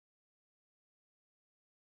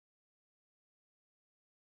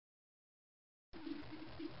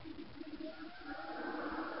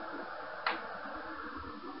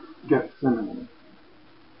Gethsemane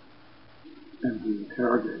and the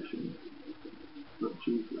interrogation of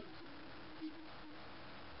Jesus.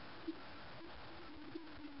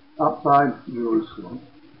 Outside Jerusalem,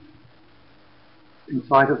 in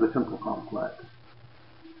sight of the temple complex,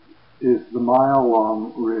 is the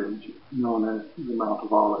mile-long ridge known as the Mount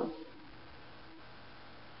of Olives.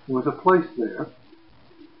 There was a place there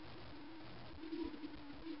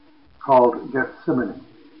called Gethsemane,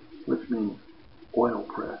 which means oil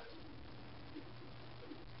press.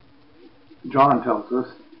 John tells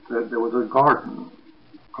us that there was a garden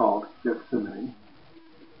called Gethsemane,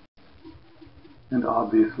 and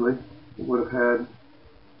obviously it would have had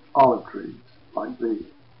olive trees like these.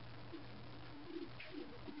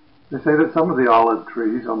 They say that some of the olive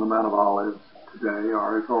trees on the Mount of Olives today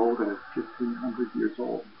are as old as 1,500 years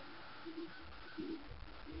old.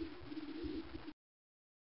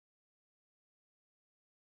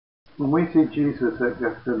 When we see Jesus at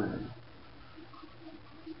Gethsemane,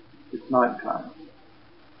 it's nighttime.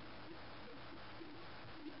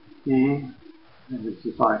 He and his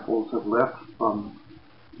disciples have left from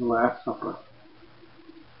the Last Supper,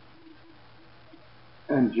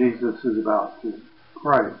 and Jesus is about to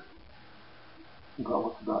pray about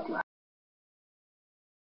what's about to happen.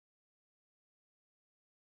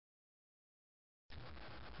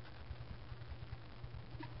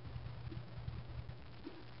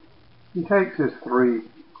 He takes his three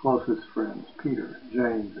closest friends, Peter,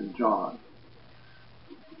 James, and John,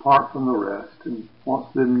 apart from the rest and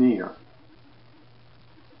wants them near.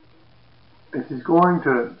 As he's going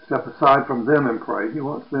to step aside from them and pray, he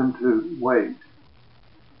wants them to wait,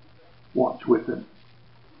 watch with him.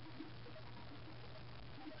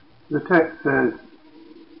 The text says,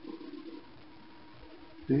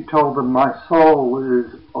 he told them, "My soul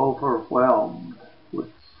is overwhelmed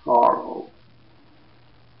with sorrow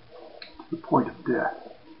to the point of death."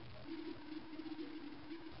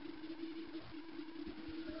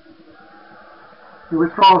 He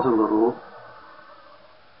withdraws a little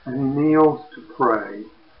and he kneels to pray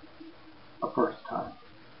a first time.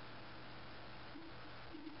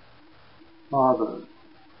 "Father,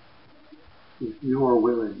 if you are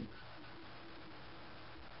willing,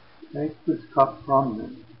 take this cup from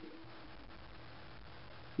me,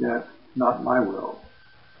 yet not my will,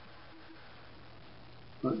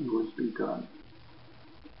 but yours be done."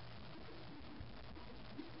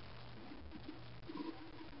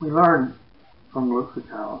 We learn from Luke's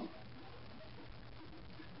account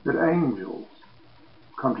that angels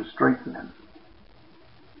come to strengthen him,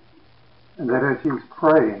 and that as he's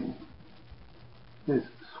praying, his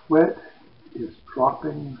sweat is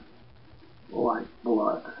dropping like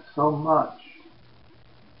blood. So much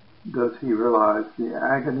does he realize the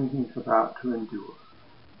agony he's about to endure,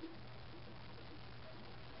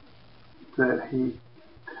 that he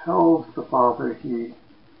tells the Father he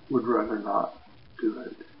would rather not do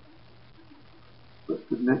it, but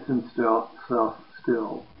submits himself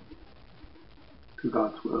still to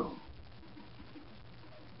God's will.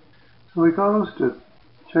 So he goes to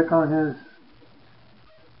check on his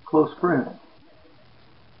close friends.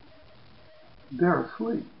 They're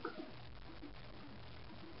asleep.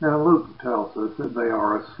 Now Luke tells us that they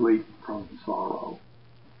are asleep from sorrow.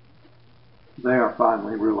 They are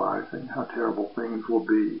finally realizing how terrible things will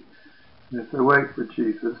be. And as they wait for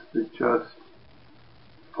Jesus, they just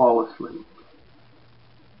fall asleep.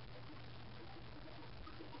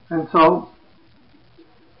 And so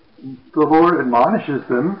the Lord admonishes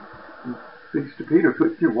them and speaks to Peter,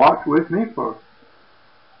 "Could you watch with me for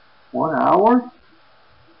 1 hour?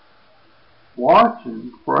 Watch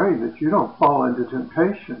and pray that you don't fall into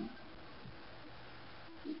temptation.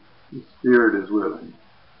 The spirit is willing,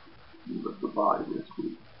 but the body is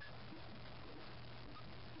weak."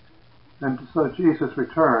 And so Jesus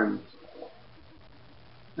returns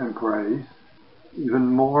and prays even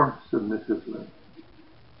more submissively.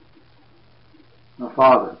 "My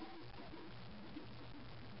Father,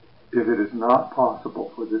 if it is not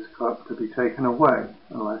possible for this cup to be taken away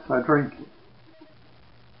unless I drink it,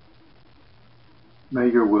 may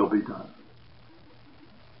your will be done."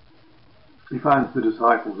 He finds the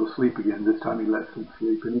disciples asleep again. This time he lets them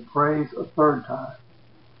sleep, and he prays a third time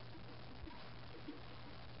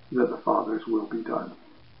that the Father's will be done.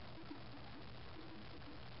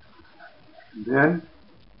 And then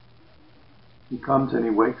he comes and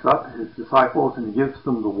he wakes up his disciples and he gives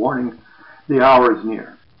them the warning, the hour is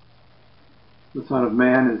near. The Son of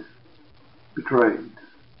Man is betrayed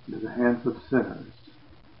into the hands of sinners.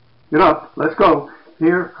 Get up, let's go.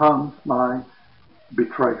 Here comes my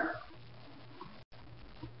betrayer.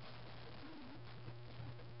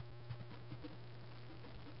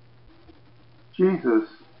 Jesus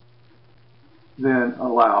then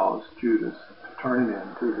allows Judas to turn him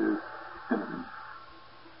into his enemy.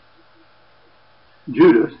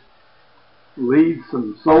 Judas leads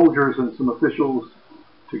some soldiers and some officials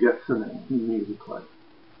to Gethsemane. He knew the place.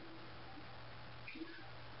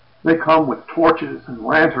 They come with torches and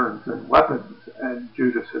lanterns and weapons, and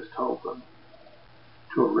Judas has told them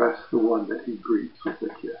to arrest the one that he greets with a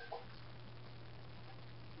kiss.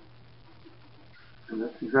 And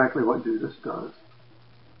that's exactly what Judas does.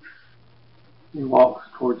 He walks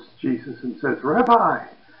towards Jesus and says, "Rabbi!"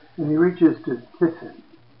 And he reaches to kiss him.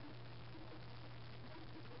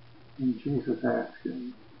 And Jesus asks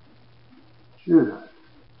him, "Judas,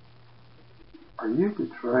 are you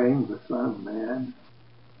betraying the Son of Man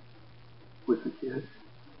with a kiss?"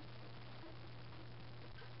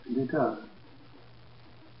 And he does.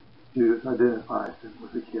 Judas identifies him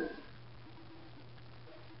with a kiss.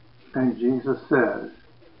 And Jesus says,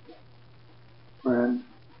 "Friend,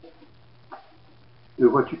 do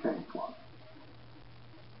what you came for."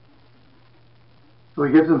 So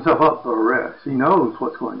he gives himself up for arrest. He knows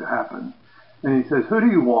what's going to happen. And he says, "Who do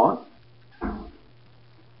you want?"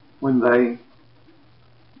 When the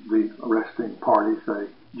arresting party, say,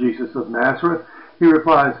 "Jesus of Nazareth," he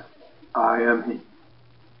replies, "I am he."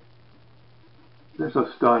 They're so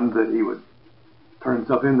stunned that he would turn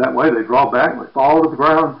himself in that way. They draw back and they fall to the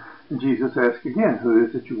ground. And Jesus asks again, "Who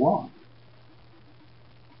is it you want?"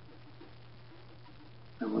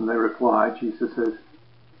 And when they reply, Jesus says,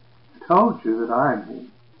 "I told you that I am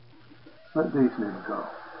he. Let these men go."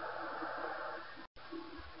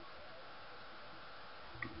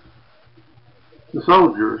 The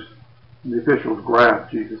soldiers and the officials grab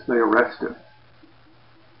Jesus. They arrest him.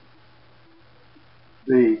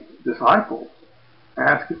 The disciples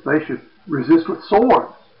ask if they should resist with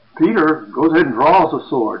swords. Peter goes ahead and draws a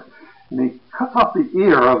sword, and he cuts off the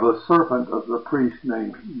ear of a servant of the priest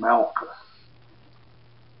named Malchus.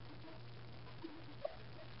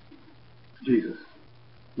 Jesus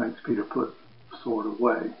makes Peter put the sword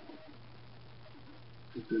away.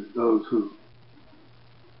 He says, "Those who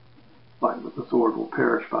fight with the sword will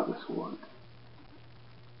perish by the sword."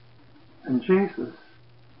 And Jesus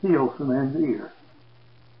heals the man's ear.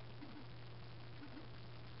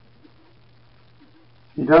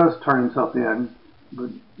 He does turn himself in, but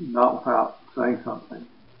not without saying something.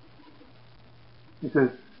 He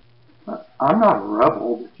says, "I'm not a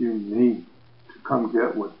rebel that you need to come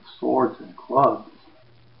get with swords and clubs.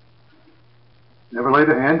 Never laid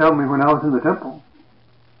a hand on me when I was in the temple.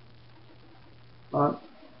 But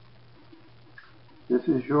this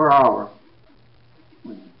is your hour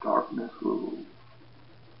when darkness rules."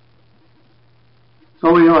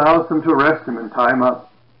 So he allows them to arrest him and tie him up.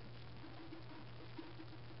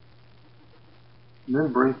 And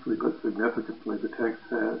then briefly but significantly, the text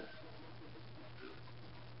says,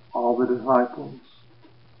 all the disciples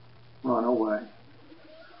run away.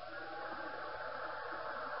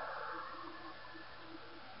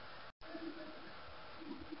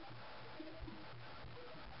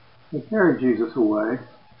 They carry Jesus away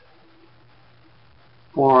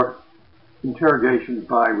for interrogation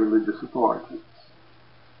by religious authorities.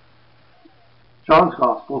 John's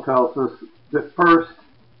Gospel tells us that first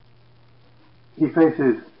he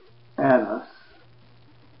faces Annas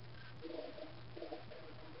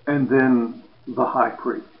and then the high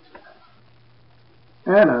priest.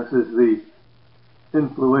 Annas is the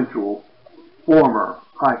influential former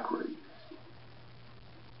high priest.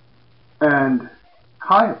 And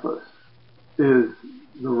Caiaphas is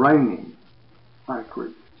the reigning high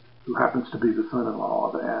priest, who happens to be the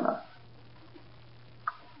son-in-law of Annas.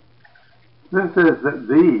 Then it says that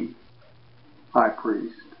the high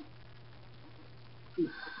priest,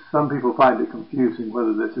 some people find it confusing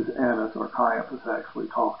whether this is Annas or Caiaphas actually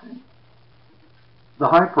talking. The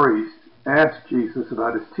high priest asked Jesus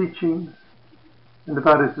about his teachings and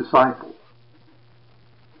about his disciples.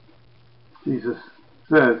 Jesus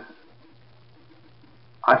says,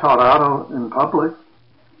 "I taught out in public.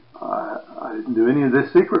 I didn't do any of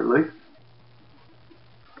this secretly.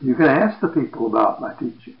 You can ask the people about my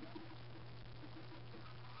teaching."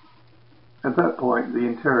 At that point, the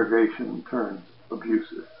interrogation turns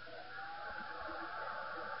abusive.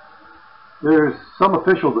 There's some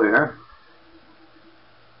official there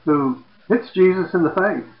who hits Jesus in the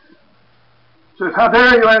face. Says, "How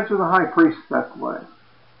dare you answer the high priest that way?"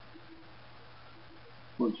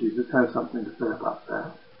 Well, Jesus has something to say about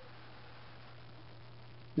that.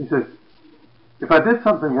 He says, "If I did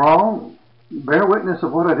something wrong, bear witness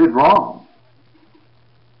of what I did wrong.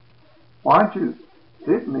 Why'd you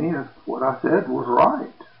hit me if what I said was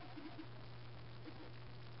right?"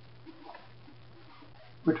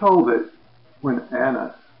 We're told that when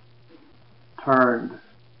Annas turned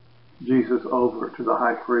Jesus over to the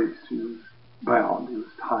high priest. He was bound. He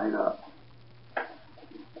was tied up.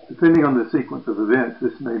 Depending on the sequence of events,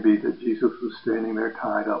 this may be that Jesus was standing there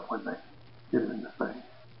tied up when they hit him in the face.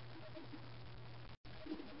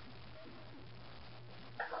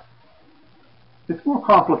 It's more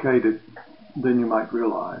complicated than you might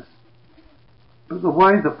realize. But the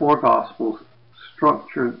way the four Gospels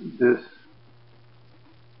structure this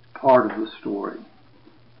part of the story,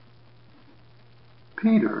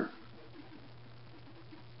 Peter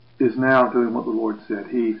is now doing what the Lord said.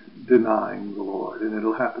 He's denying the Lord, and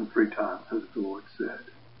it'll happen 3 times, as the Lord said.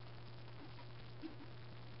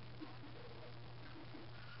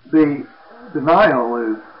 The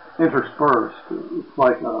denial is interspersed. It's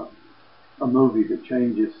like a movie that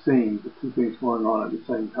changes scenes, the two things going on at the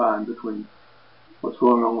same time between what's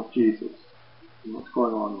going on with Jesus and what's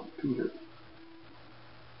going on with Peter.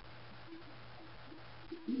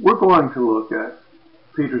 We're going to look at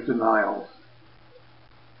Peter's denials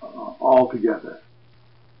all together.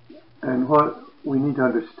 And what we need to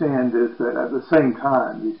understand is that at the same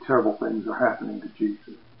time, these terrible things are happening to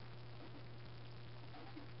Jesus.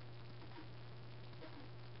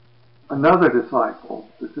 Another disciple,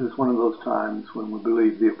 this is one of those times when we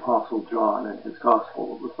believe the Apostle John in his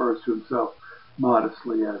Gospel refers to himself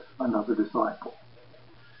modestly as another disciple,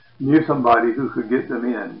 knew somebody who could get them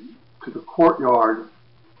in to the courtyard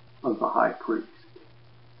of the high priest.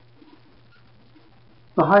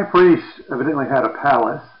 The high priest evidently had a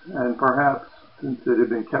palace, and perhaps since it had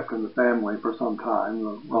been kept in the family for some time,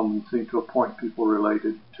 the Romans seemed to appoint people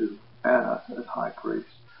related to Annas as high priest.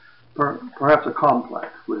 Perhaps a complex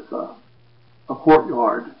with a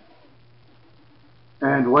courtyard.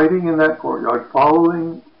 And waiting in that courtyard,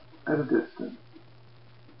 following at a distance,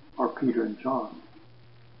 are Peter and John.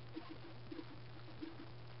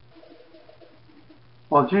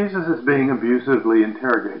 While Jesus is being abusively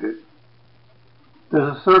interrogated,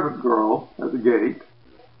 there's a servant girl at the gate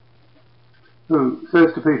who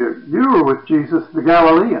says to Peter, "You were with Jesus the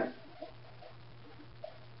Galilean.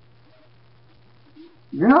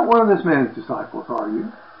 You're not one of this man's disciples, are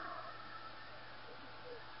you?"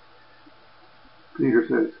 Peter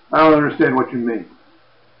says, "I don't understand what you mean."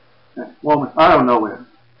 "Woman, I don't know him.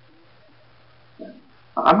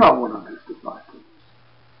 I'm not one of his disciples."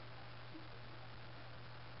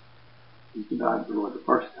 He denied the Lord the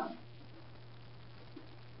first time.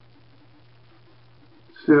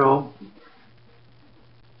 Still,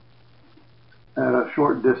 at a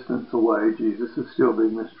short distance away, Jesus is still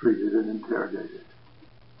being mistreated and interrogated.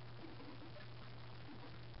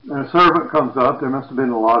 And a servant comes up. There must have been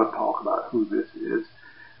a lot of talk about who this is,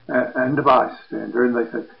 and a bystander, and they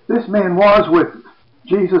say, "This man was with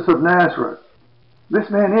Jesus of Nazareth. This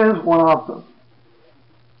man is one of them."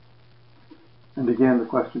 And again the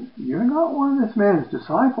question, "You're not one of this man's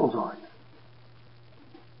disciples, are you?"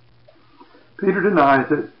 Peter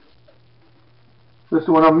denies it. Says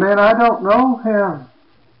to one of them, "Man, I don't know him.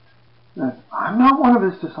 I'm not one of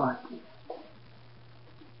his disciples."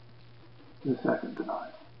 The second denial.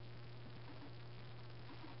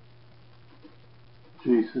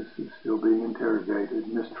 Jesus is still being interrogated,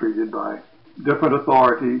 mistreated by different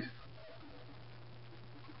authorities.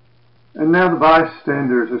 And now the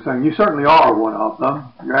bystanders are saying, "You certainly are one of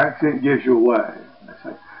them. Your accent gives you away." And they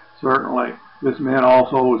say, "Certainly, this man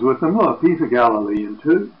also was with them. Look, he's a Galilean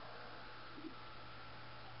too."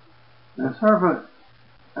 And a servant,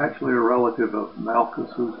 actually a relative of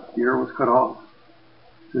Malchus, whose ear was cut off,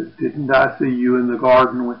 says, "Didn't I see you in the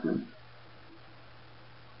garden with him?"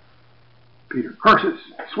 Peter curses,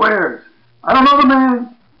 swears, "I don't know the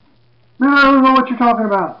man. Man, I don't know what you're talking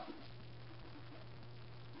about."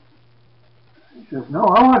 He says, "No,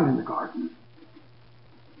 I wasn't in the garden."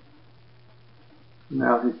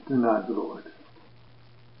 Now he's denied the Lord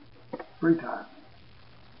 3 times.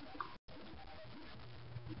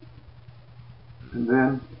 And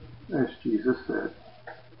then, as Jesus said,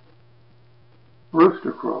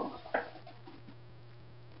 rooster crows.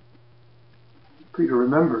 Peter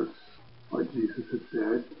remembers what Jesus had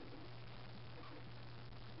said.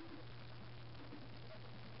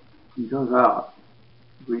 He goes out,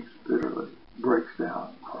 weeps bitterly, breaks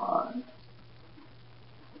down, cries.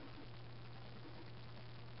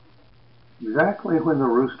 Exactly when the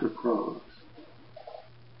rooster crows,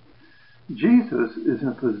 Jesus is in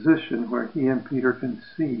a position where he and Peter can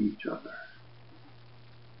see each other.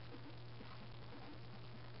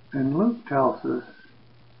 And Luke tells us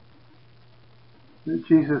that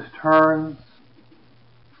Jesus turns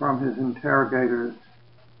from his interrogators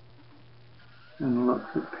and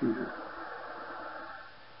looks at Peter.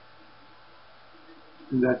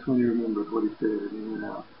 And that's when he remembers what he said and he went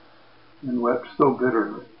out and wept so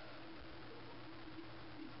bitterly.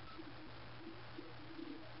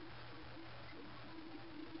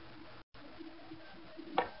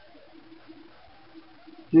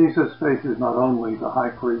 Jesus faces not only the high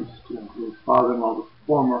priest and his father-in-law, the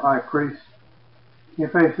former high priest, he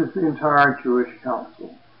faces the entire Jewish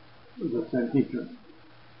council, the Sanhedrin.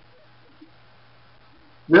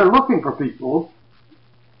 They're looking for people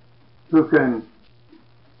who can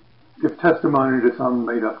give testimony to some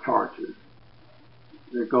made-up charges.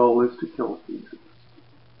 Their goal is to kill Jesus.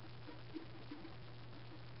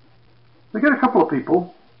 They get a couple of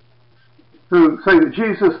people who say that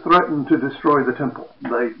Jesus threatened to destroy the temple.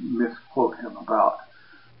 They misquote him about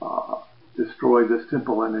destroy this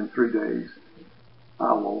temple and in 3 days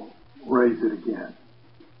I will raise it again,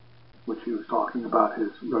 which he was talking about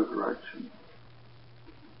his resurrection.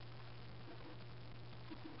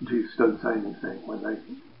 Jesus doesn't say anything when they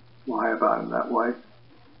lie about him that way.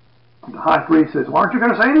 The high priest says, well, aren't you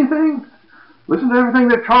going to say anything? Listen to everything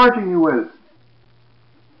they're charging you with.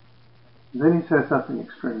 And then he says something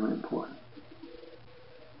extremely important.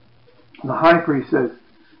 The high priest says,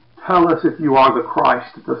 tell us if you are the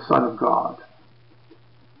Christ, the Son of God.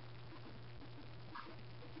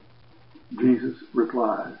 Jesus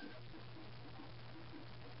replies,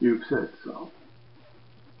 you've said so.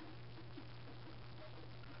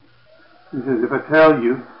 He says, if I tell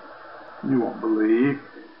you, you won't believe.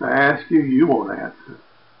 If I ask you, you won't answer.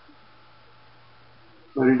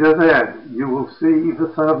 But he does add, you will see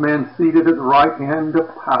the Son of Man seated at the right hand of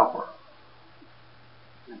power,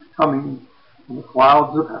 coming from the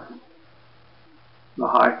clouds of heaven. The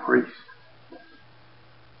high priest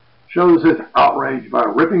shows his outrage by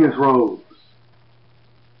ripping his robes,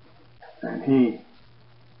 and he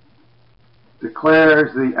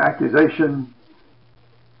declares the accusation,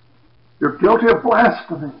 you're guilty of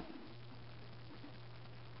blasphemy.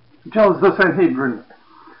 He tells the Sanhedrin,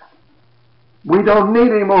 we don't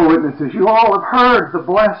need any more witnesses. You all have heard the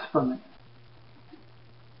blasphemy.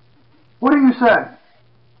 What do you say?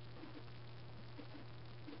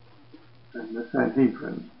 And the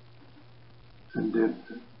Sanhedrin condemns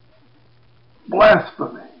him.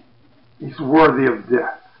 Blasphemy. He's worthy of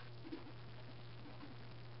death.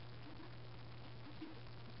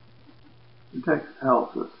 The text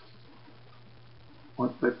tells us,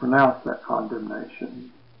 once they pronounce that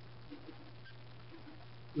condemnation,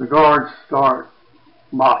 the guards start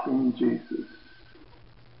mocking Jesus.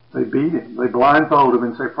 They beat him. They blindfold him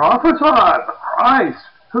and say, prophesy, the Christ.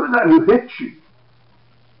 Who is that who hit you?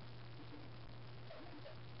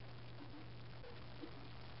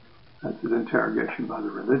 That's an interrogation by the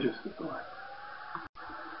religious authority.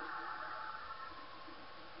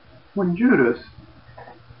 When Judas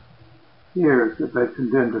hears that they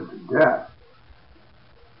condemned him to death,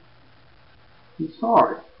 he's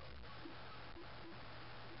sorry.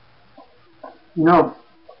 You know,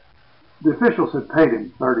 the officials had paid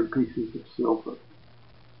him 30 pieces of silver.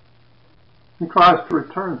 He tries to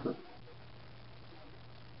return them.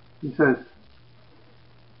 He says,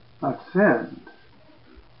 I've sinned,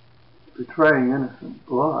 betraying innocent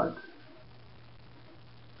blood.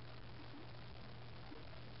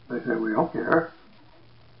 They say, we don't care.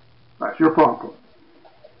 That's your problem.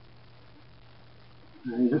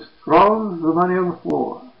 And he just throws the money on the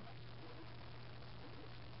floor.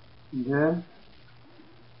 And then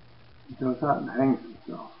he goes out and hangs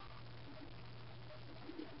himself.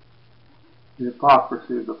 The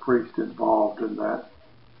hypocrisy of the priest involved in that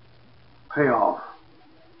payoff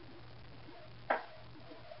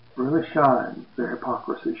really shines. Their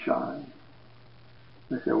hypocrisy shines.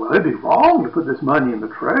 They say, well, it'd be wrong to put this money in the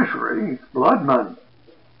treasury. It's blood money.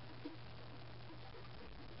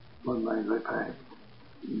 Blood money they pay.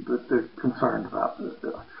 But they're concerned about this.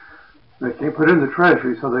 They can't put it in the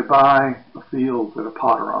treasury, so they buy a field that a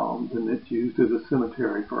potter owns, and it's used as a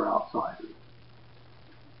cemetery for outsiders.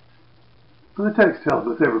 But the text tells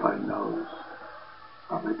us everybody knows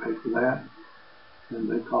how they pay for that, and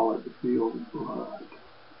they call it the field of blood,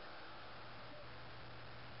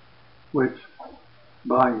 which,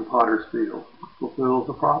 buying the potter's field, fulfills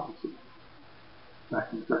a prophecy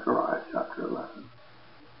back in Zechariah chapter 11.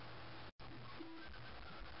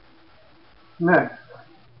 Next,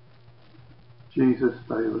 Jesus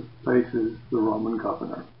faces the Roman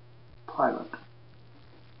governor, Pilate.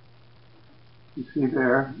 You see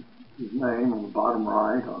there his name on the bottom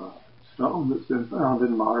right on a stone that's been found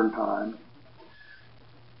in modern times.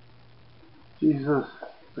 Jesus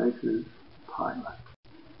faces Pilate.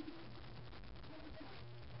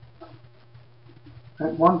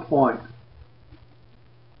 At one point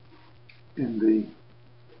in the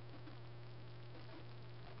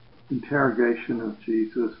interrogation of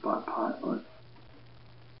Jesus by Pilate,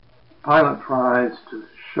 Pilate tries to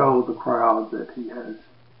show the crowd that he has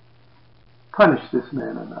punished this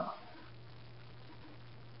man enough.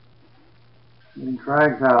 And he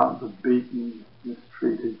drags out the beaten,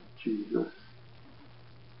 mistreated Jesus,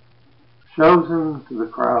 shows him to the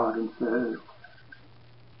crowd and says,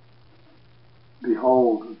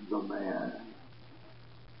 "Behold the man."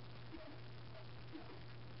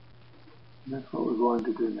 And that's what we're going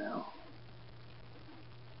to do now.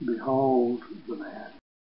 Behold the man.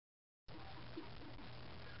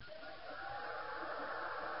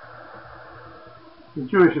 The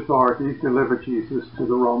Jewish authorities deliver Jesus to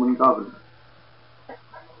the Roman governor.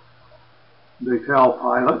 They tell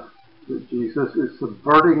Pilate that Jesus is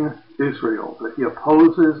subverting Israel, that he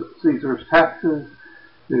opposes Caesar's taxes,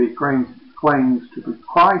 that he claims to be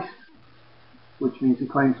Christ, which means he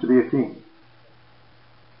claims to be a king.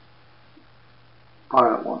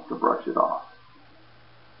 Pilate wants to brush it off.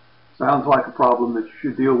 Sounds like a problem that you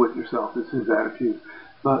should deal with yourself, is his attitude.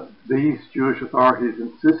 But these Jewish authorities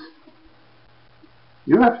insist,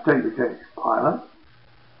 you have to take the case, Pilate,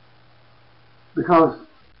 because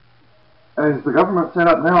as the government's set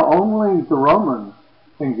up now, only the Romans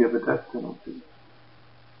can give a death penalty.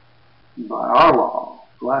 By our law,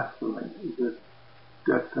 blasphemy is a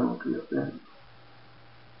death penalty offense.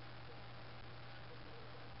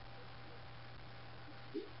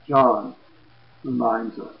 John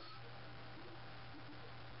reminds us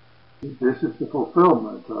that this is the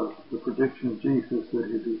fulfillment of the prediction of Jesus that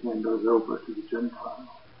he then goes over to the Gentiles.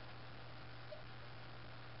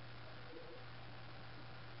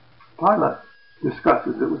 Pilate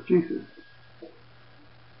discusses it with Jesus.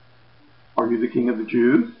 Are you the king of the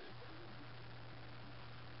Jews?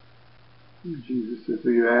 And Jesus says,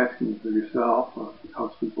 are you asking for yourself or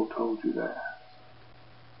because people told you that?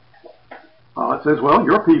 Pilate says, well,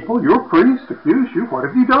 your people, your priests accuse you. What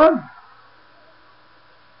have you done?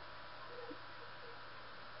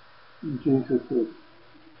 And Jesus says,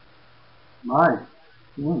 my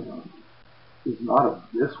kingdom is not of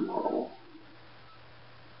this world,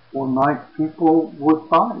 or my people would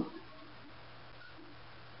fight.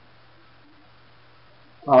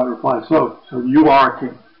 Pilate replies, so you are a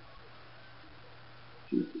king.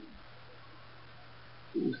 Jesus.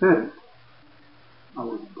 You said it. I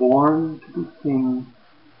was born to be king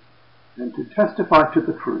and to testify to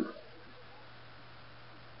the truth.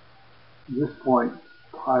 At this point,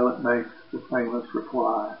 Pilate makes the famous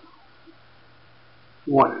reply,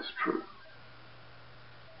 what is truth?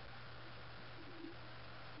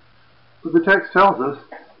 But the text tells us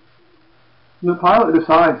that Pilate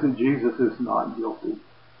decides that Jesus is not guilty.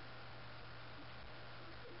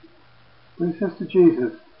 But he says to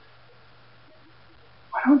Jesus,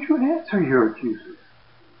 why don't you answer your accusers?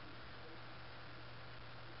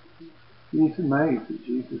 He's amazed that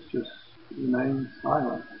Jesus just remains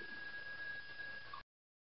silent.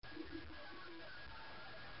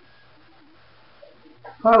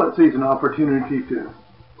 Pilate sees an opportunity to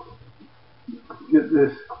get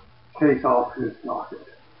this case off his docket.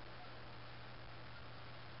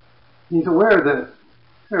 He's aware that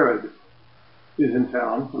Herod is in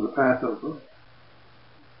town for the Passover,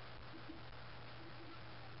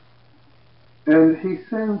 and he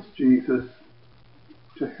sends Jesus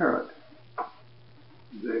to Herod.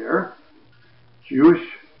 There, Jewish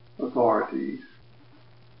authorities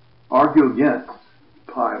argue against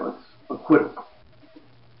Pilate's acquittal.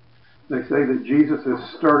 They say that Jesus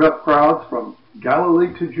has stirred up crowds from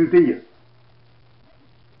Galilee to Judea.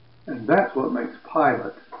 And that's what makes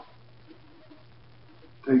Pilate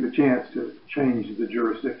take the chance to change the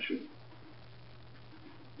jurisdiction.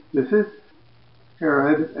 This is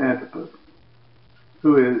Herod Antipas,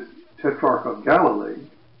 who is Tetrarch of Galilee.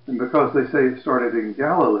 And because they say it started in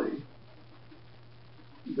Galilee,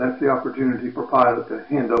 that's the opportunity for Pilate to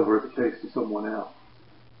hand over the case to someone else.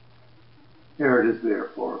 Herod is there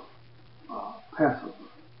for Passover.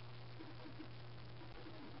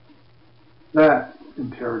 That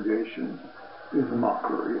interrogation is a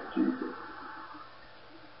mockery of Jesus.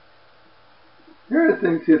 Herod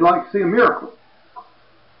thinks he'd like to see a miracle.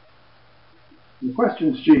 He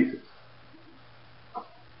questions Jesus.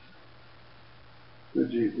 But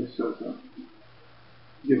Jesus doesn't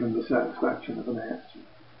give him the satisfaction of an answer.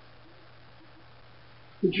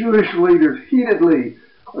 The Jewish leaders heatedly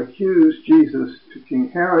accuse Jesus to King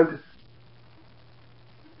Herod,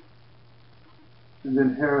 and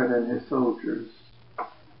then Herod and his soldiers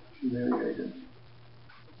humiliate him,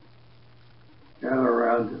 gather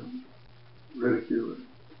around him, ridicule him,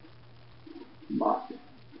 mock him,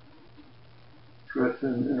 dress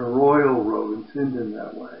him in a royal robe and send him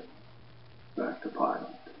that way back to Pilate.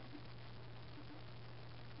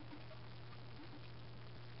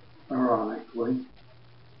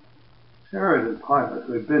 Herod and Pilate,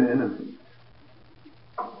 who had been enemies,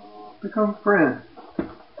 become friends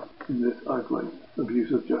in this ugly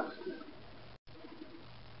abuse of justice.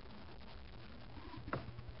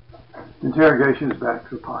 Interrogation is back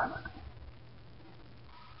to Pilate.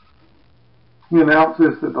 He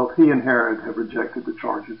announces that both he and Herod have rejected the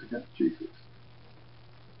charges against Jesus,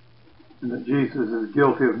 and that Jesus is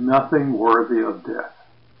guilty of nothing worthy of death.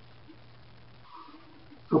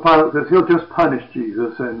 So Pilate says he'll just punish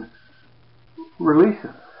Jesus and release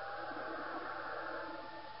him.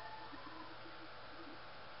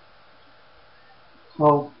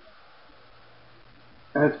 So,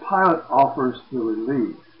 as Pilate offers the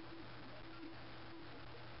release,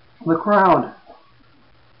 the crowd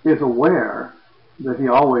is aware that he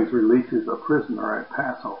always releases a prisoner at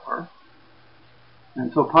Passover.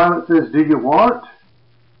 And so Pilate says, do you want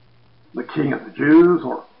the king of the Jews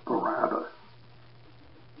or Barabbas?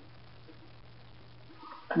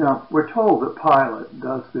 Now, we're told that Pilate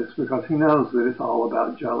does this because he knows that it's all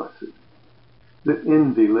about jealousy, that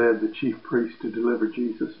envy led the chief priest to deliver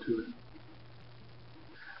Jesus to him.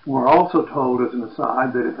 We're also told, as an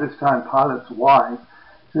aside, that at this time Pilate's wife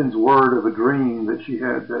sends word of a dream that she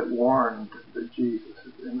had that warned that Jesus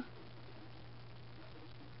is innocent.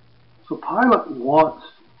 So Pilate wants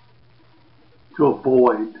to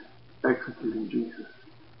avoid executing Jesus.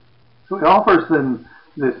 So he offers them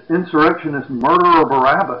this insurrectionist murderer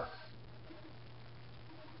Barabbas.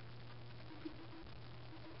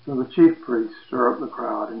 So the chief priests stir up the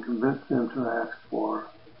crowd and convince them to ask for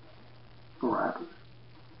Barabbas.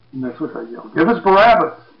 And that's what they yell, give us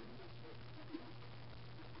Barabbas!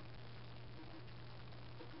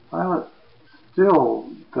 Pilate still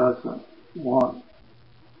doesn't want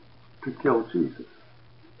to kill Jesus.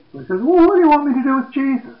 He says, well, what do you want me to do with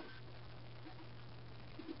Jesus?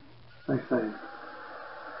 They say,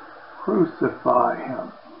 crucify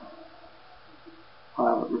him.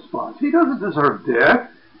 Pilate responds, he doesn't deserve death.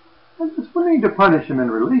 We need to punish him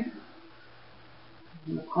and release him.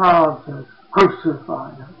 And the crowd says,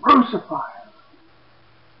 crucify him, crucify him.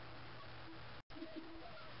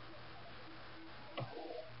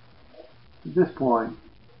 At this point,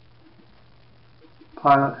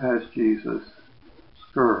 Pilate has Jesus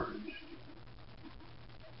scourged,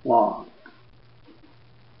 flogged,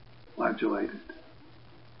 flagellated.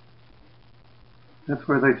 That's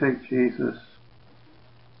where they take Jesus,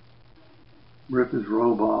 rip his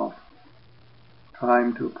robe off, tie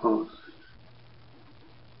him to a post,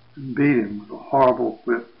 and beat him with a horrible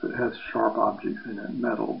whip that has sharp objects in it,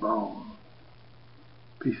 metal, bone,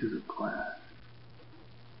 pieces of glass.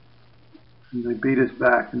 And they beat us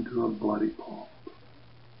back into a bloody pulp,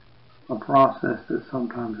 a process that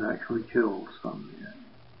sometimes actually kills some men.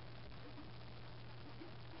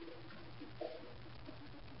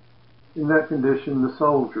 In that condition, the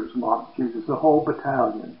soldiers mock Jesus. The whole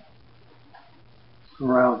battalion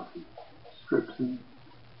surrounds him, strips him,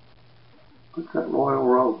 puts that royal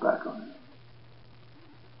robe back on him,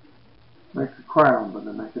 makes a crown, but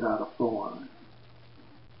they make it out of thorns,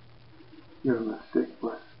 give him a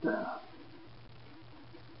stickless staff.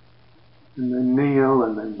 And they kneel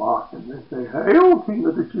and they mock him. They say, Hail, King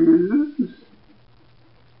of the Jews!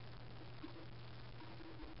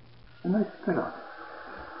 And they spit on him.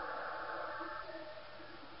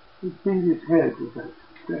 He beat his head with that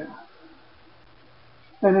staff.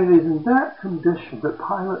 And it is in that condition that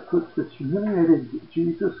Pilate puts this humiliated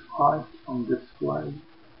Jesus Christ on display.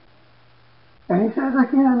 And he says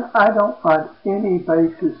again, I don't find any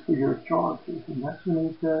basis for your charges. And that's when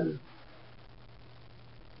he says,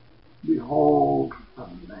 Behold the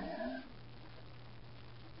man.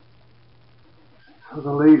 So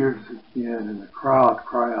the leaders again in the crowd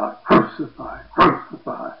cry out, Crucify,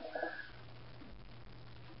 crucify.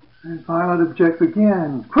 And Pilate objects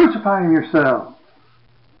again, Crucify him yourself.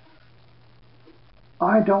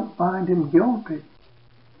 I don't find him guilty.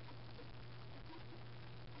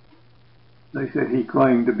 They said he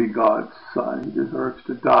claimed to be God's son. He deserves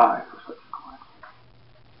to die for such a claim.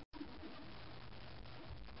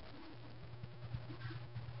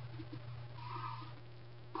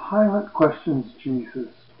 Pilate questions Jesus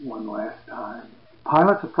one last time.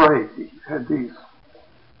 Pilate's afraid. He's had these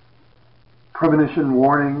premonition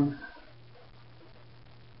warnings.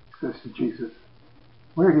 He says to Jesus,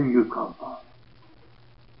 where do you come from?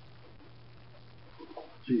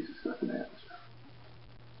 Jesus doesn't answer.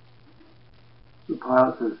 So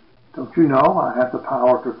Pilate says, don't you know I have the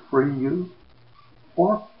power to free you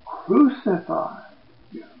or crucify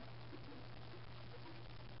you?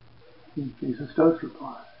 And Jesus does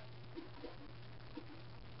reply,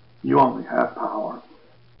 you only have power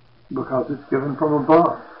because it's given from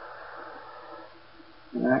above.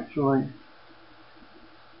 And actually,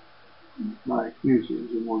 my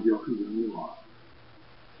accusers are more guilty than you are.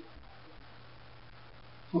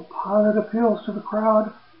 So Pilate appeals to the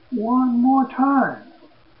crowd one more time.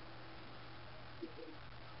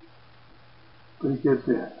 But he gives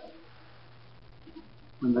in.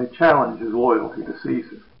 When they challenge his loyalty to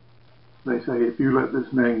Caesar, they say, if you let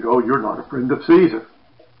this man go, you're not a friend of Caesar.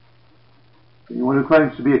 Anyone who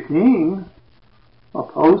claims to be a king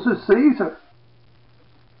opposes Caesar.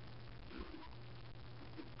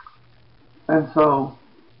 And so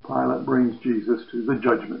Pilate brings Jesus to the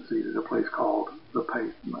judgment seat at a place called the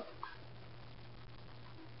Pavement.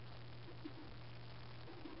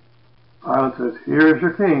 Pilate says, here's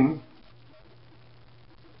your king.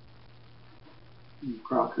 And the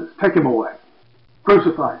crowd says, take him away.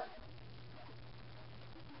 Crucify him.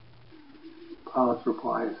 Pilate's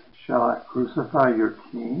reply is, shall I crucify your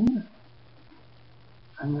king?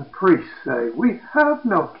 And the priests say, we have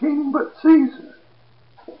no king but Caesar.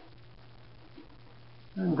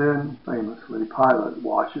 And then, famously, Pilate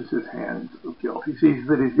washes his hands of guilt. He sees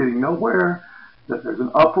that he's getting nowhere, that there's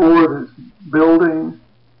an uproar that's building.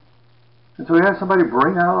 And so he has somebody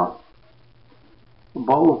bring out a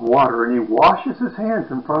bowl of water, and he washes his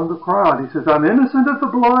hands in front of the crowd. He says, I'm innocent of the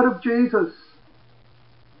blood of Jesus.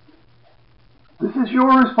 This is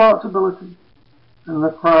your responsibility. And the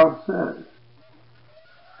crowd says,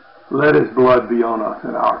 let his blood be on us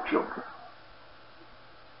and our children.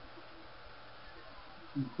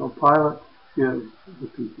 And so Pilate gives the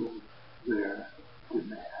people their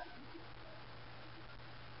demand.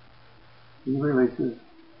 He releases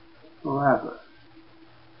Barabbas.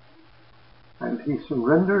 And he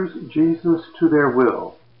surrenders Jesus to their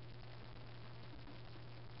will.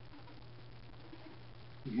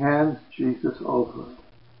 He hands Jesus over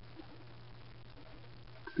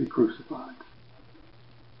to be crucified.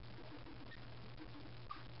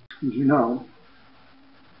 As you know,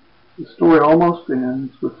 the story almost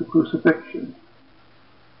ends with the crucifixion.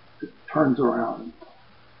 It turns around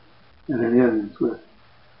and it ends with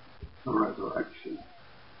the resurrection.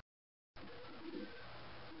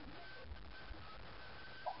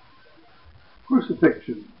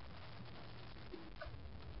 Crucifixion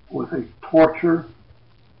was a torture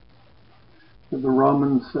that the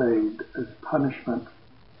Romans saved as punishment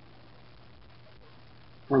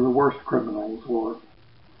for the worst criminals, or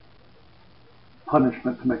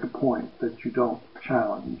punishment to make a point that you don't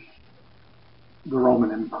challenge the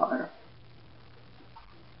Roman Empire.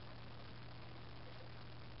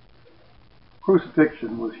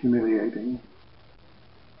 Crucifixion was humiliating.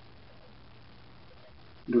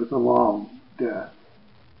 It was a long death.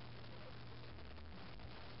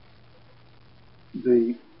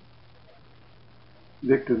 The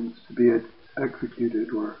victims to be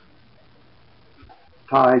executed were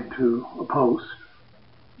tied to a post,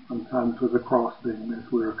 sometimes with a crossbeam,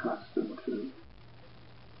 as we're accustomed to.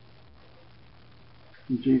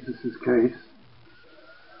 In Jesus' case,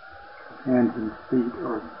 hands and feet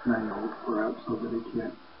are nailed, perhaps so that he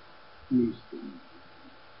can't use them.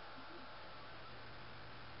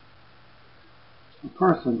 A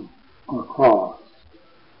person on a cross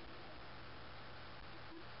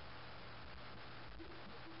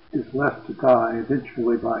is left to die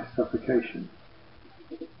eventually by suffocation.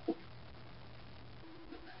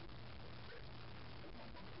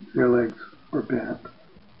 Their legs are bent,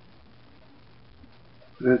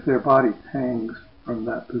 but as their body hangs from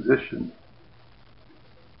that position,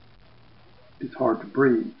 it's hard to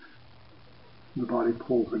breathe. The body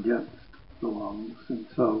pulls against the lungs, and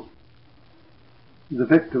so the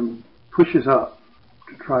victim pushes up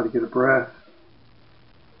to try to get a breath,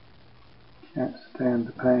 can't stand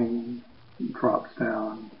the pain, drops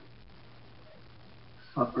down,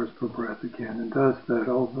 suffers for breath again, and does that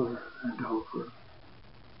over and over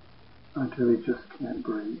until he just can't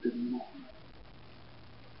breathe anymore.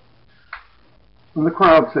 When the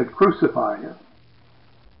crowd said, crucify him,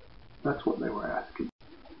 that's what they were asking.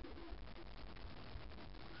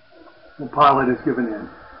 And Pilate has given in.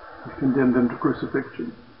 He's condemned them to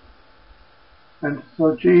crucifixion. And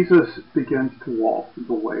so Jesus begins to walk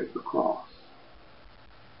the way of the cross.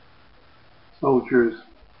 Soldiers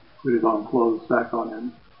put his own clothes back on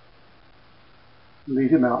him,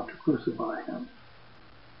 lead him out to crucify him.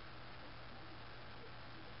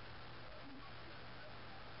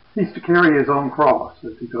 He's to carry his own cross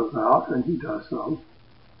as he goes out, and he does so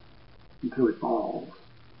until he falls.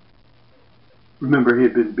 Remember, he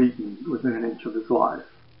had been beaten within an inch of his life.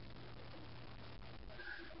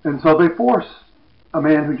 And so they force a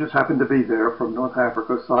man who just happened to be there from North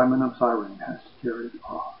Africa, Simon of Cyrene, has to carry the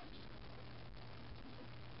cross.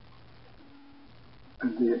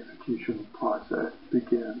 and the execution process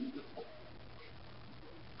begins.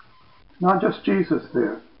 Not just Jesus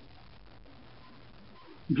there.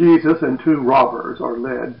 Jesus and two robbers are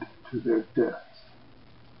led to their deaths.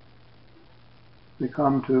 They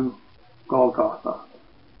come to Golgotha,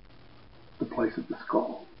 the place of the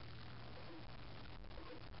skull.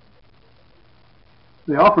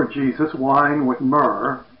 They offer Jesus wine with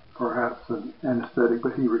myrrh, perhaps an anesthetic,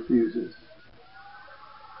 but he refuses.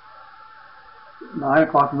 9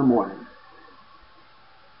 o'clock in the morning,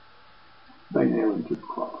 they nail him to the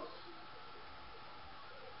cross.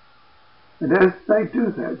 And as they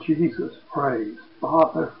do that, Jesus prays,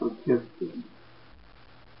 Father, forgive them.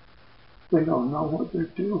 They don't know what they're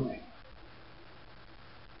doing.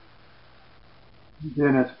 And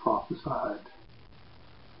then as prophesied,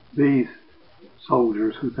 these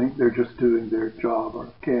soldiers who think they're just doing their job are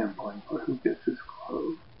gambling for who gets his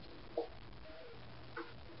clothes.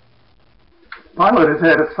 Pilate has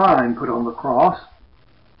had a sign put on the cross.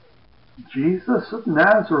 Jesus of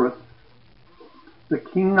Nazareth, the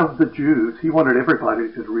King of the Jews. He wanted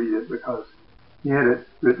everybody to read it because he had it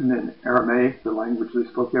written in Aramaic, the language they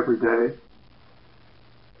spoke every day,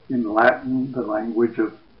 in Latin, the language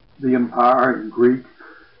of the empire, in Greek,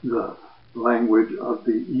 the language of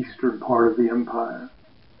the eastern part of the empire.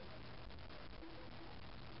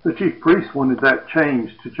 The chief priest wanted that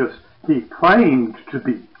changed to just, he claimed to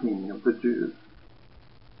be King of the Jews.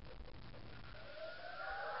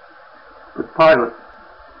 But Pilate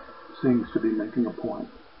seems to be making a point.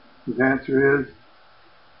 His answer is,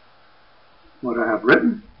 what I have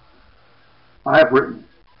written, I have written.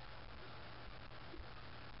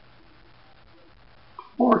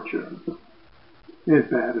 Torture is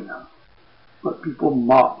bad enough, but people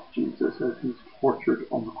mock Jesus as he's tortured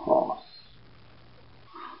on the cross.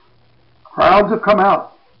 Crowds have come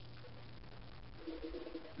out.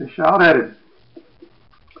 They shout at him,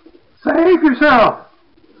 "Save yourself!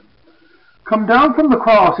 Come down from the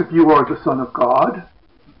cross if you are the Son of God."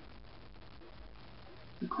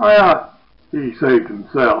 They cry out, he saved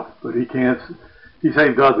himself, but he can't. He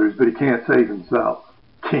saved others, but he can't save himself.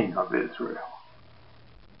 King of Israel.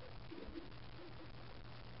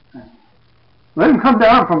 Let him come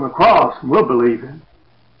down from the cross and we'll believe him.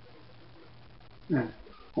 And,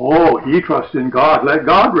 oh, he trusts in God. Let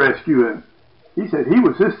God rescue him. He said he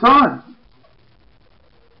was his son.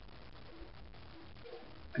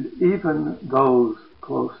 And even those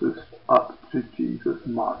closest up to Jesus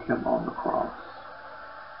mock him on the cross.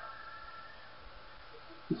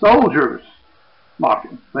 The soldiers mock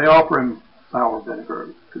him. They offer him sour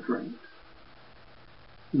vinegar to drink.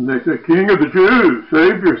 And they say, "King of the Jews,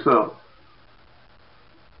 save yourself."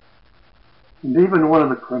 And even one of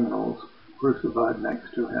the criminals crucified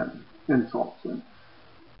next to him insults him.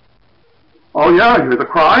 "Oh yeah, you're the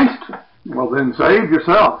Christ? Well then save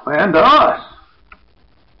yourself and us."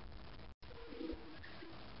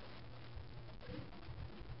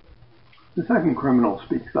 The second criminal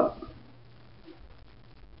speaks up.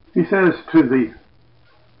 He says to the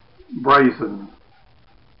brazen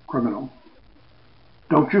criminal,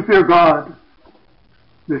 "Don't you fear God?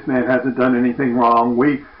 This man hasn't done anything wrong.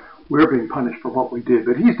 We're being punished for what we did,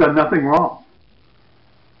 but he's done nothing wrong."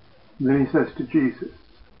 And then he says to Jesus,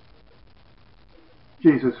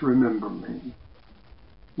 "Jesus, remember me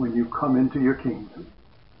when you come into your kingdom."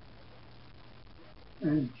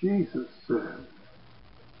 And Jesus said,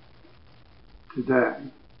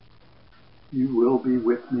 "Today you will be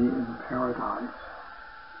with me in paradise."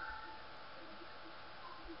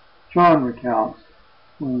 John recounts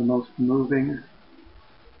one of the most moving,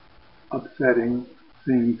 upsetting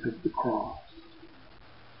scenes of the cross.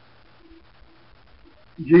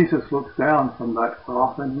 Jesus looks down from that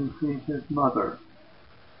cross and he sees his mother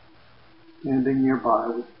standing nearby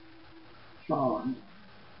with John.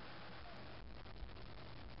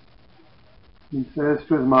 He says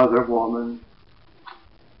to his mother, "Woman,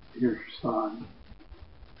 here's your son."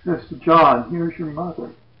 He says to John, "Here's your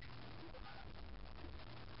mother."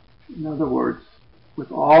 In other words,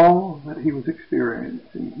 with all that he was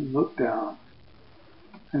experiencing, he looked down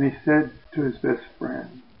and he said to his best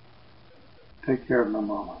friend, "Take care of my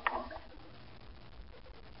mama for me."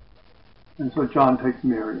 And so John takes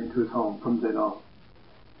Mary into his home from then on.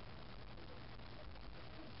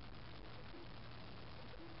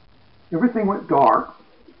 Everything went dark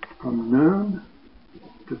from noon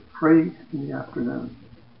to 3 in the afternoon.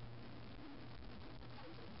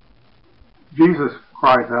 Jesus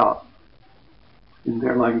cries out in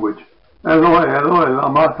their language, "Eloi, Eloi,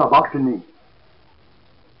 lama sabachthani."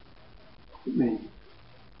 It means,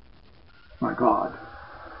 my God,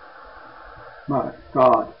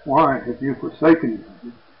 why have you forsaken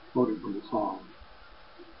me?" Quoting from the Psalm.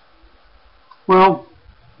 Well,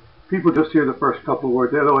 people just hear the first couple of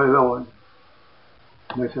words, Eloi, Eloi.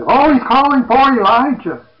 And they say, oh, he's calling for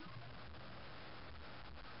Elijah.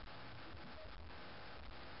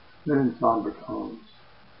 Then in somber tones,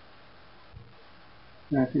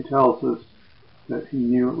 Matthew tells us that he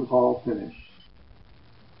knew it was all finished.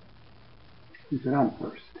 He said, I'm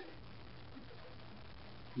thirsty.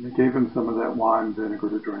 And they gave him some of that wine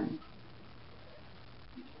vinegar to drink.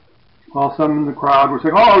 While some in the crowd were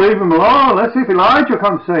saying, oh, leave him alone. Let's see if Elijah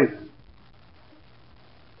comes save him.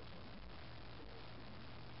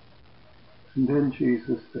 And then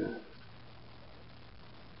Jesus says,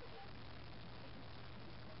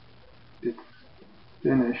 it's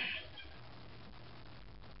finished.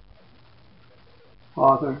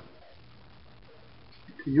 Father,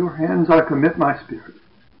 to your hands I commit my spirit.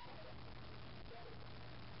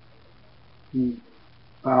 He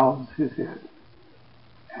bows his head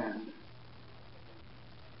and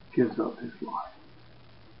gives up his life.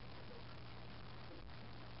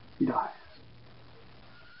 He dies.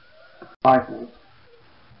 The disciples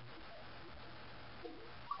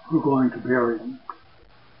were going to bury him.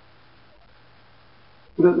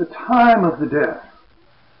 But at the time of the death,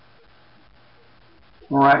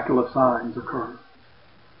 miraculous signs occur.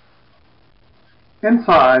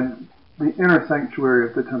 Inside the inner sanctuary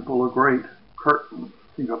of the temple, a great curtain,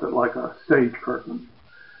 think of it like a stage curtain,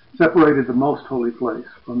 separated the most holy place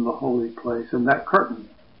from the holy place, and that curtain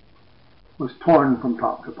was torn from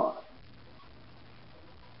top to bottom.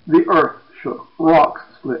 The earth shook, rocks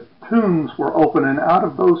split, tombs were open, and out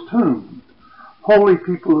of those tombs, holy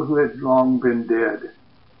people who had long been dead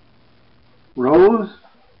rose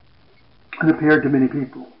and appeared to many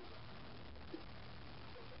people.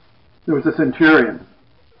 There was a centurion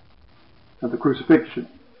at the crucifixion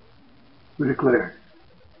who declared,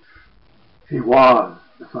 he was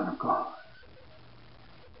the Son of God.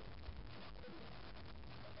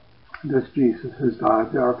 And as Jesus has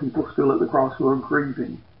died, there are people still at the cross who are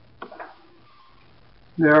grieving.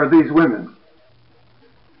 There are these women,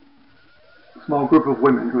 a small group of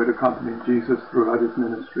women who had accompanied Jesus throughout his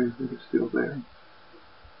ministry that are still there.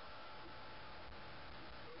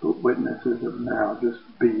 But witnesses are now just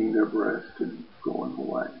beating their breast and going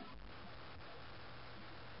away.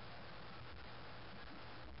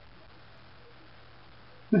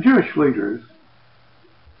 The Jewish leaders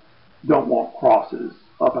don't want crosses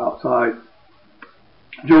up outside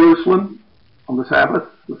Jerusalem on the Sabbath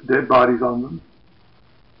with dead bodies on them.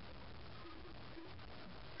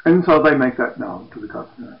 And so they make that known to the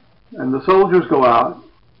governor. And the soldiers go out,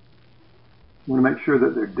 want to make sure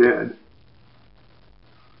that they're dead.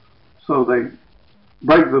 So they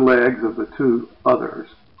break the legs of the two others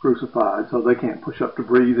crucified so they can't push up to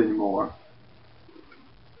breathe anymore.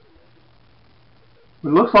 It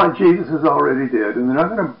looks like Jesus is already dead, and they're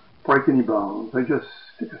not going to break any bones. They just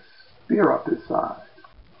stick a spear up his side.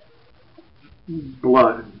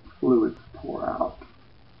 Blood and fluids pour out.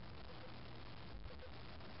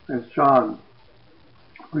 As John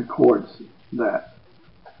records that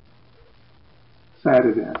sad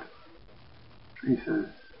event, he says,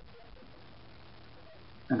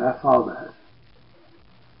 and I saw that.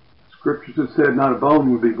 Scriptures have said not a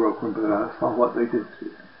bone would be broken, but I saw what they did to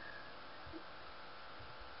him.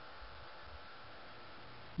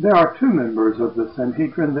 There are two members of the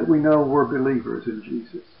Sanhedrin that we know were believers in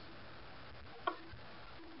Jesus.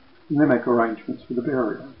 And they make arrangements for the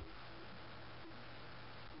burial.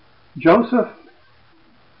 Joseph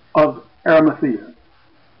of Arimathea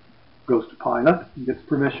goes to Pilate and gets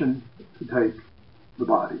permission to take the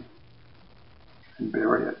body and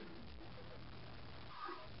bury it.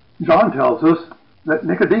 John tells us that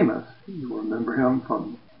Nicodemus, you remember him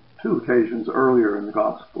from two occasions earlier in the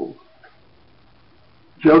Gospels,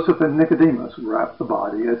 Joseph and Nicodemus wrap the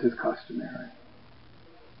body as is customary.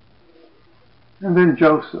 And then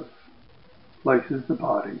Joseph places the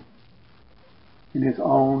body in his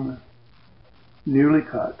own newly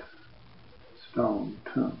cut stone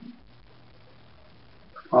tomb,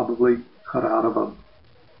 probably cut out of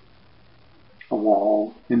a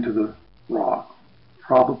wall into the rock,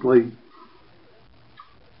 probably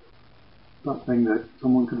something that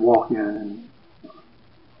someone could walk in and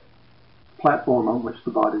platform on which the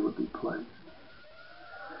body would be placed.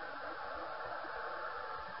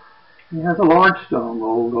 He has a large stone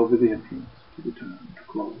rolled over the entrance to the tomb to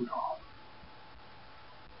close it off.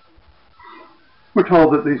 We're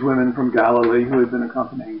told that these women from Galilee who had been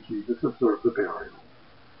accompanying Jesus observed the burial.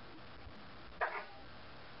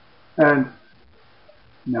 And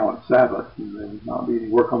now it's Sabbath, and there's not be any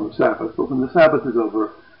work on the Sabbath, but when the Sabbath is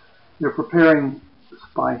over, they're preparing the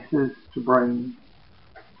spices to bring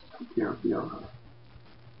care of the odor.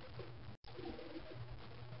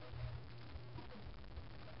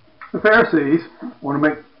 The Pharisees want to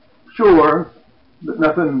make sure that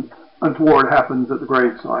nothing untoward happens at the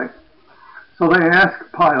gravesite. So they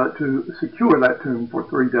asked Pilate to secure that tomb for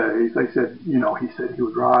 3 days. They said, he said he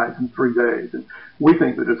would rise in 3 days. And we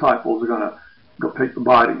think the disciples are going to go take the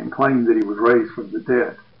body and claim that he was raised from the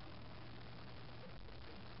dead.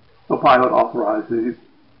 So Pilate authorized it,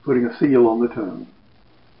 putting a seal on the tomb,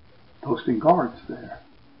 posting guards there.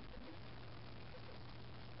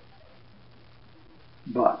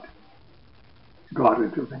 But God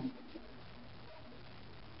intervened.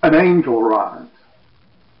 An angel arrives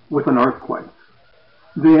with an earthquake.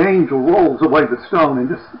 The angel rolls away the stone and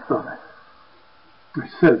just sits on it. It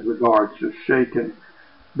says the guards just shake and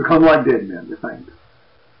become like dead men, they faint.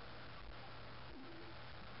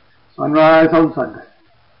 Sunrise on Sunday.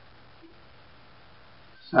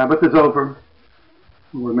 Sabbath is over.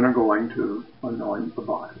 The women are going to anoint the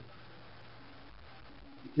body.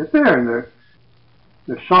 Get there and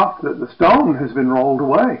they're shocked that the stone has been rolled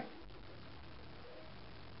away.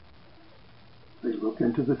 They look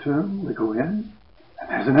into the tomb, they go in, and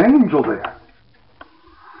there's an angel there.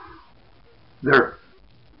 They're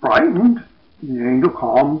frightened. The angel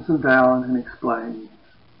calms them down and explains,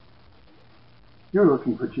 you're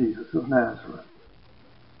looking for Jesus of Nazareth,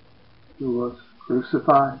 who was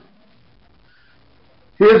crucified.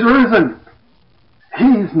 He is risen.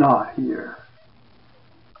 He's not here.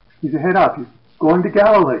 He's ahead of you, going to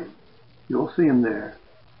Galilee. You'll see him there,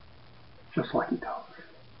 just like he told you.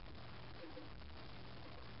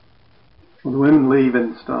 Well, the women leave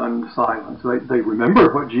in stunned silence. They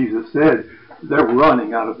remember what Jesus said. They're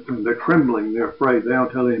running out of the tomb. They're trembling. They're afraid. They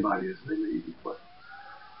don't tell anybody as they leave what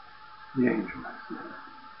the angel has said.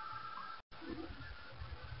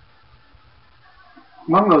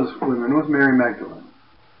 Among those women was Mary Magdalene.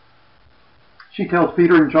 She tells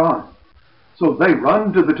Peter and John. So they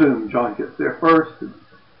run to the tomb. John gets there first and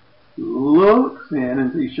looks in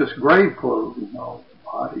and sees just grave clothes and no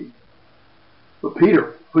body. But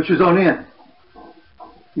Peter pushes on in.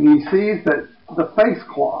 And he sees that the face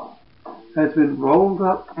cloth has been rolled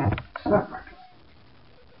up separately.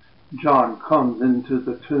 John comes into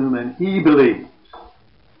the tomb and he believes.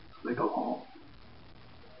 They go home.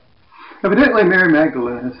 Evidently, Mary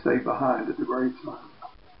Magdalene has stayed behind at the gravesite.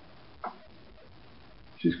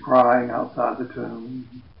 She's crying outside the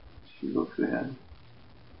tomb. She looks in.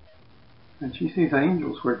 And she sees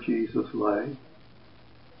angels where Jesus lay.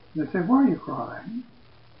 They say, why are you crying?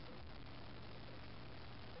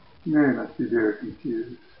 Mary must be very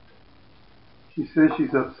confused. She says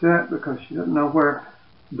she's upset because she doesn't know where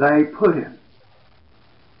they put him.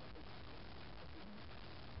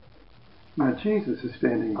 Now Jesus is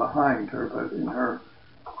standing behind her, but in her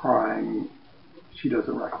crying, she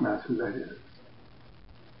doesn't recognize who that is.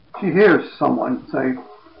 She hears someone say,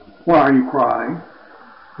 why are you crying?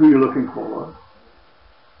 Who are you looking for?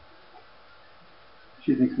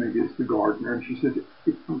 She thinks maybe it's the gardener, and she says,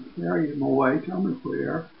 if you carry him away, tell me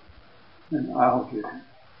where, and I'll get him.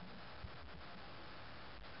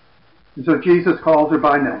 And so Jesus calls her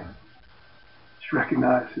by name. She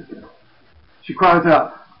recognizes him. She cries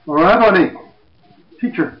out, Rabboni,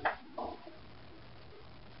 teacher.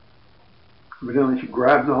 Evidently she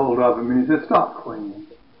grabs a hold of him and he says, stop clinging.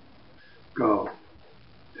 Go.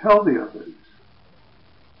 Tell the others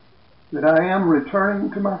that I am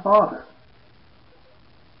returning to my Father.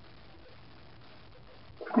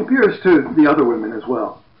 He appears to the other women as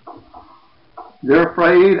well. They're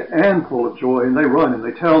afraid and full of joy, and they run and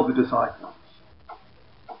they tell the disciples.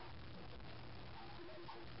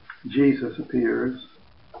 Jesus appears,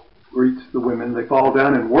 greets the women. They fall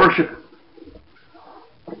down and worship him.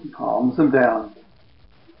 He calms them down,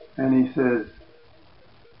 and he says,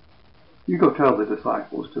 you go tell the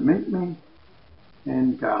disciples to meet me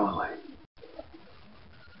in Galilee.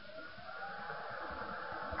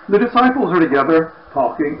 The disciples are together,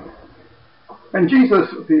 talking, and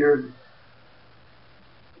Jesus appeared.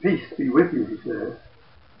 Peace be with you, he says.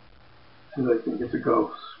 So they think it's a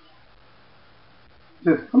ghost. He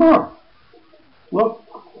says, come on. Look,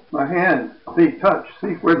 my hands, feet, touch,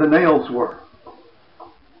 see where the nails were.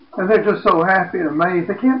 And they're just so happy and amazed,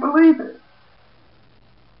 they can't believe it.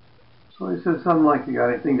 So he says something like, you got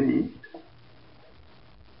anything to eat?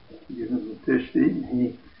 He gives them the fish to eat,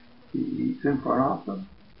 and he eats in front of them.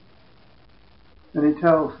 And he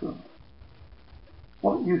tells them,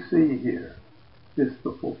 what you see here is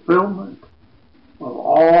the fulfillment of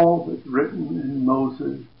all that's written in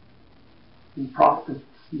Moses and prophets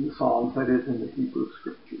and the Psalms, that is, in the Hebrew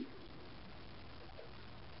Scriptures.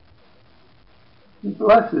 He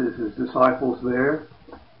blesses his disciples there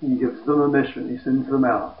and gives them a mission. He sends them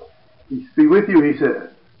out. Peace be with you, he says.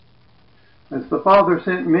 As the Father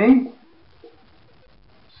sent me,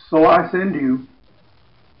 so I send you.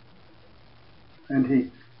 And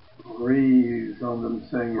he breathes on them,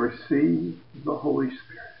 saying, receive the Holy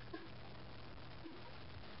Spirit.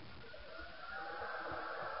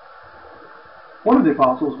 One of the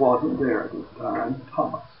apostles wasn't there at this time,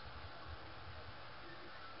 Thomas.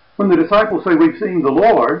 When the disciples say, we've seen the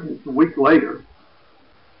Lord, it's a week later,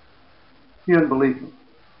 he doesn't believe them.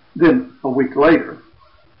 Then, a week later,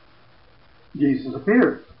 Jesus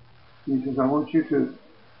appears. He says, I want you to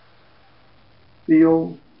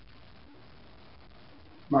feel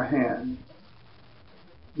my hand,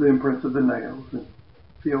 the imprints of the nails, and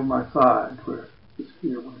feel my side where the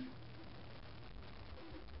spear went.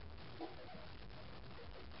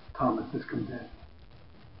 Thomas is convinced.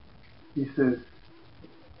 He says,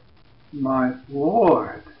 my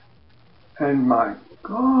Lord and my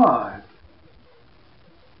God.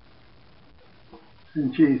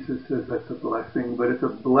 And Jesus says that's a blessing, but it's a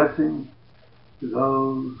blessing to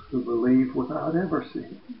those who believe without ever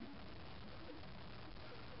seeing.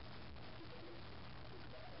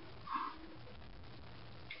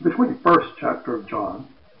 The 21st chapter of John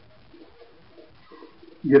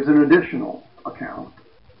gives an additional account.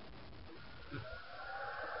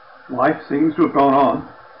 Life seems to have gone on.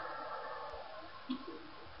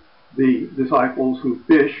 The disciples who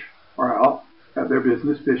fish are out at their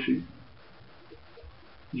business fishing.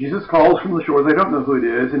 Jesus calls from the shore. They don't know who it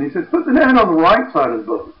is. And he says, put the net on the right side of the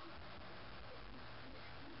boat.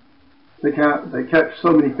 They catch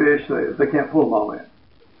so many fish, they can't pull them all in.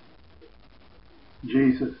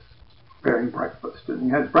 Jesus preparing breakfast. And he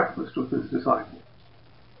has breakfast with his disciples.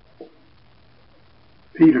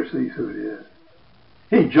 Peter sees who it is.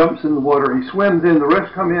 He jumps in the water. He swims in. The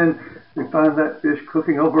rest come in. They find that fish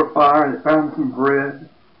cooking over a fire. And they found some bread.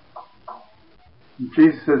 And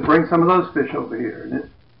Jesus says, bring some of those fish over here. And it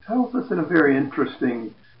tells us in a very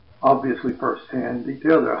interesting, obviously first-hand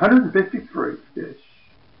detail, there are 153 fish.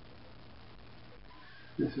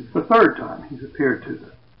 This is the third time he's appeared to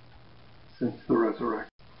them since the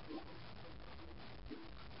resurrection.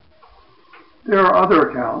 There are other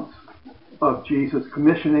accounts of Jesus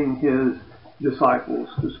commissioning his disciples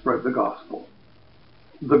to spread the gospel,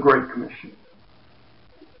 the Great Commission.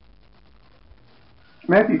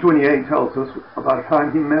 Matthew 28 tells us about a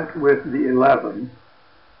time he met with the 11.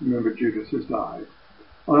 Remember, Judas has died,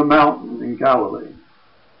 on a mountain in Galilee.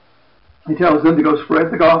 He tells them to go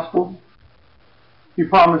spread the gospel. He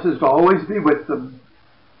promises to always be with them.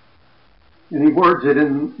 And he words it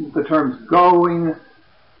in the terms, going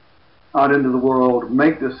out into the world,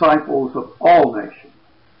 make disciples of all nations,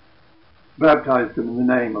 baptize them in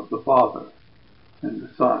the name of the Father and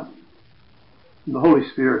the Son and the Holy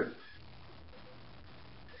Spirit.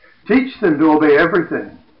 Teach them to obey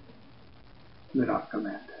everything that I've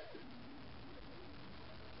commanded.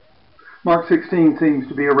 Mark 16 seems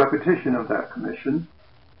to be a repetition of that commission.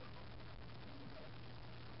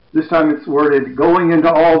 This time it's worded, going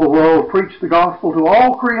into all the world, preach the gospel to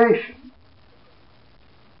all creation,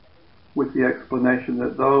 with the explanation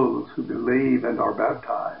that those who believe and are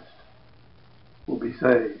baptized will be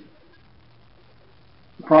saved.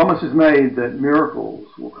 The promise is made that miracles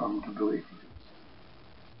will come to believers,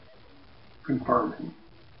 confirming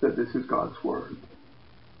that this is God's word.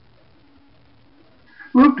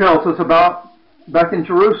 Luke tells us about back in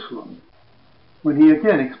Jerusalem, when he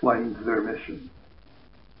again explains their mission.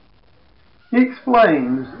 He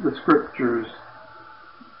explains the scriptures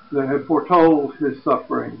that have foretold his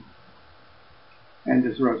suffering and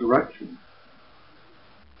his resurrection.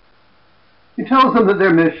 He tells them that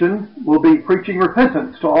their mission will be preaching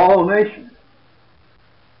repentance to all nations.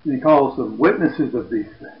 And he calls them witnesses of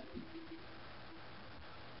these things.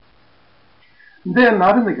 And then,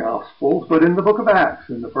 not in the Gospels, but in the book of Acts,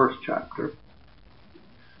 in the first chapter,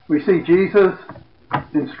 we see Jesus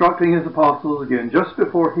instructing his apostles again, just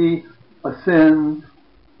before he ascends,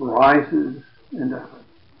 rises into heaven.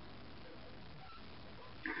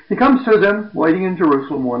 He comes to them, waiting in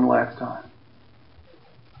Jerusalem one last time.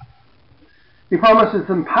 He promises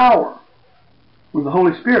them power when the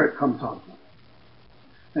Holy Spirit comes on them.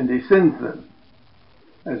 And he sends them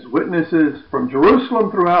as witnesses from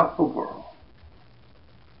Jerusalem throughout the world.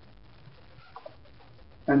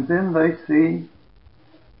 And then they see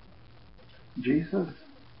Jesus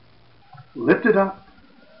lifted up,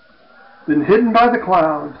 been hidden by the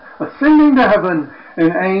clouds, ascending to heaven,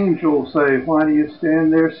 and angels say, why do you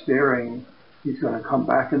stand there staring? He's going to come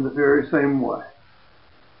back in the very same way.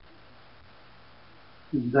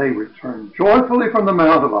 And they return joyfully from the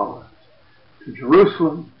Mount of Olives to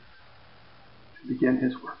Jerusalem to begin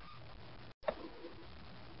his work.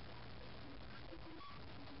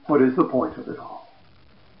 What is the point of it all?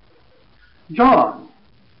 John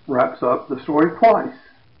wraps up the story twice.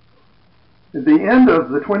 At the end of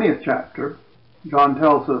the 20th chapter, John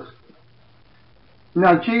tells us,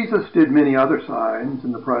 "Now Jesus did many other signs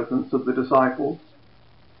in the presence of the disciples,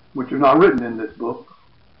 which are not written in this book,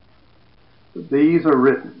 but these are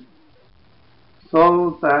written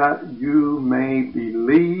so that you may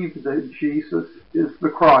believe that Jesus is the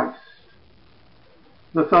Christ,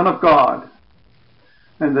 the Son of God,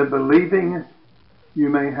 and that believing you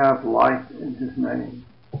may have life in his name."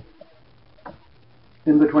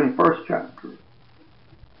 In the 21st chapter,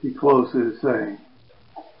 he closes saying,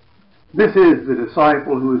 "This is the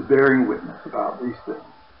disciple who is bearing witness about these things,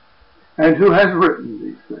 and who has written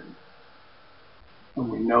these things.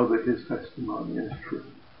 And we know that his testimony is true."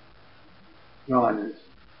 John is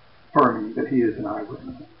affirming that he is an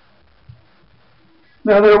eyewitness.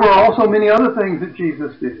 Now there were also many other things that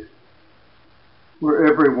Jesus did. Were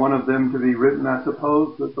every one of them to be written, I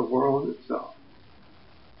suppose that the world itself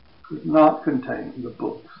could not contain the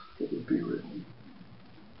books that would be written.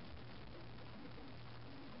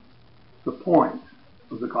 The point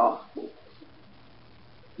of the Gospels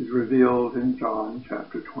is revealed in John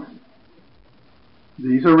chapter 20.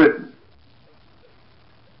 These are written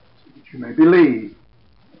so that you may believe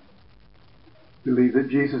that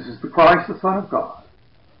Jesus is the Christ, the Son of God.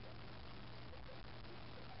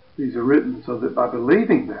 These are written so that by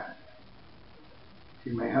believing that,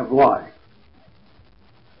 you may have life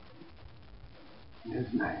in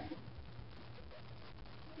his name.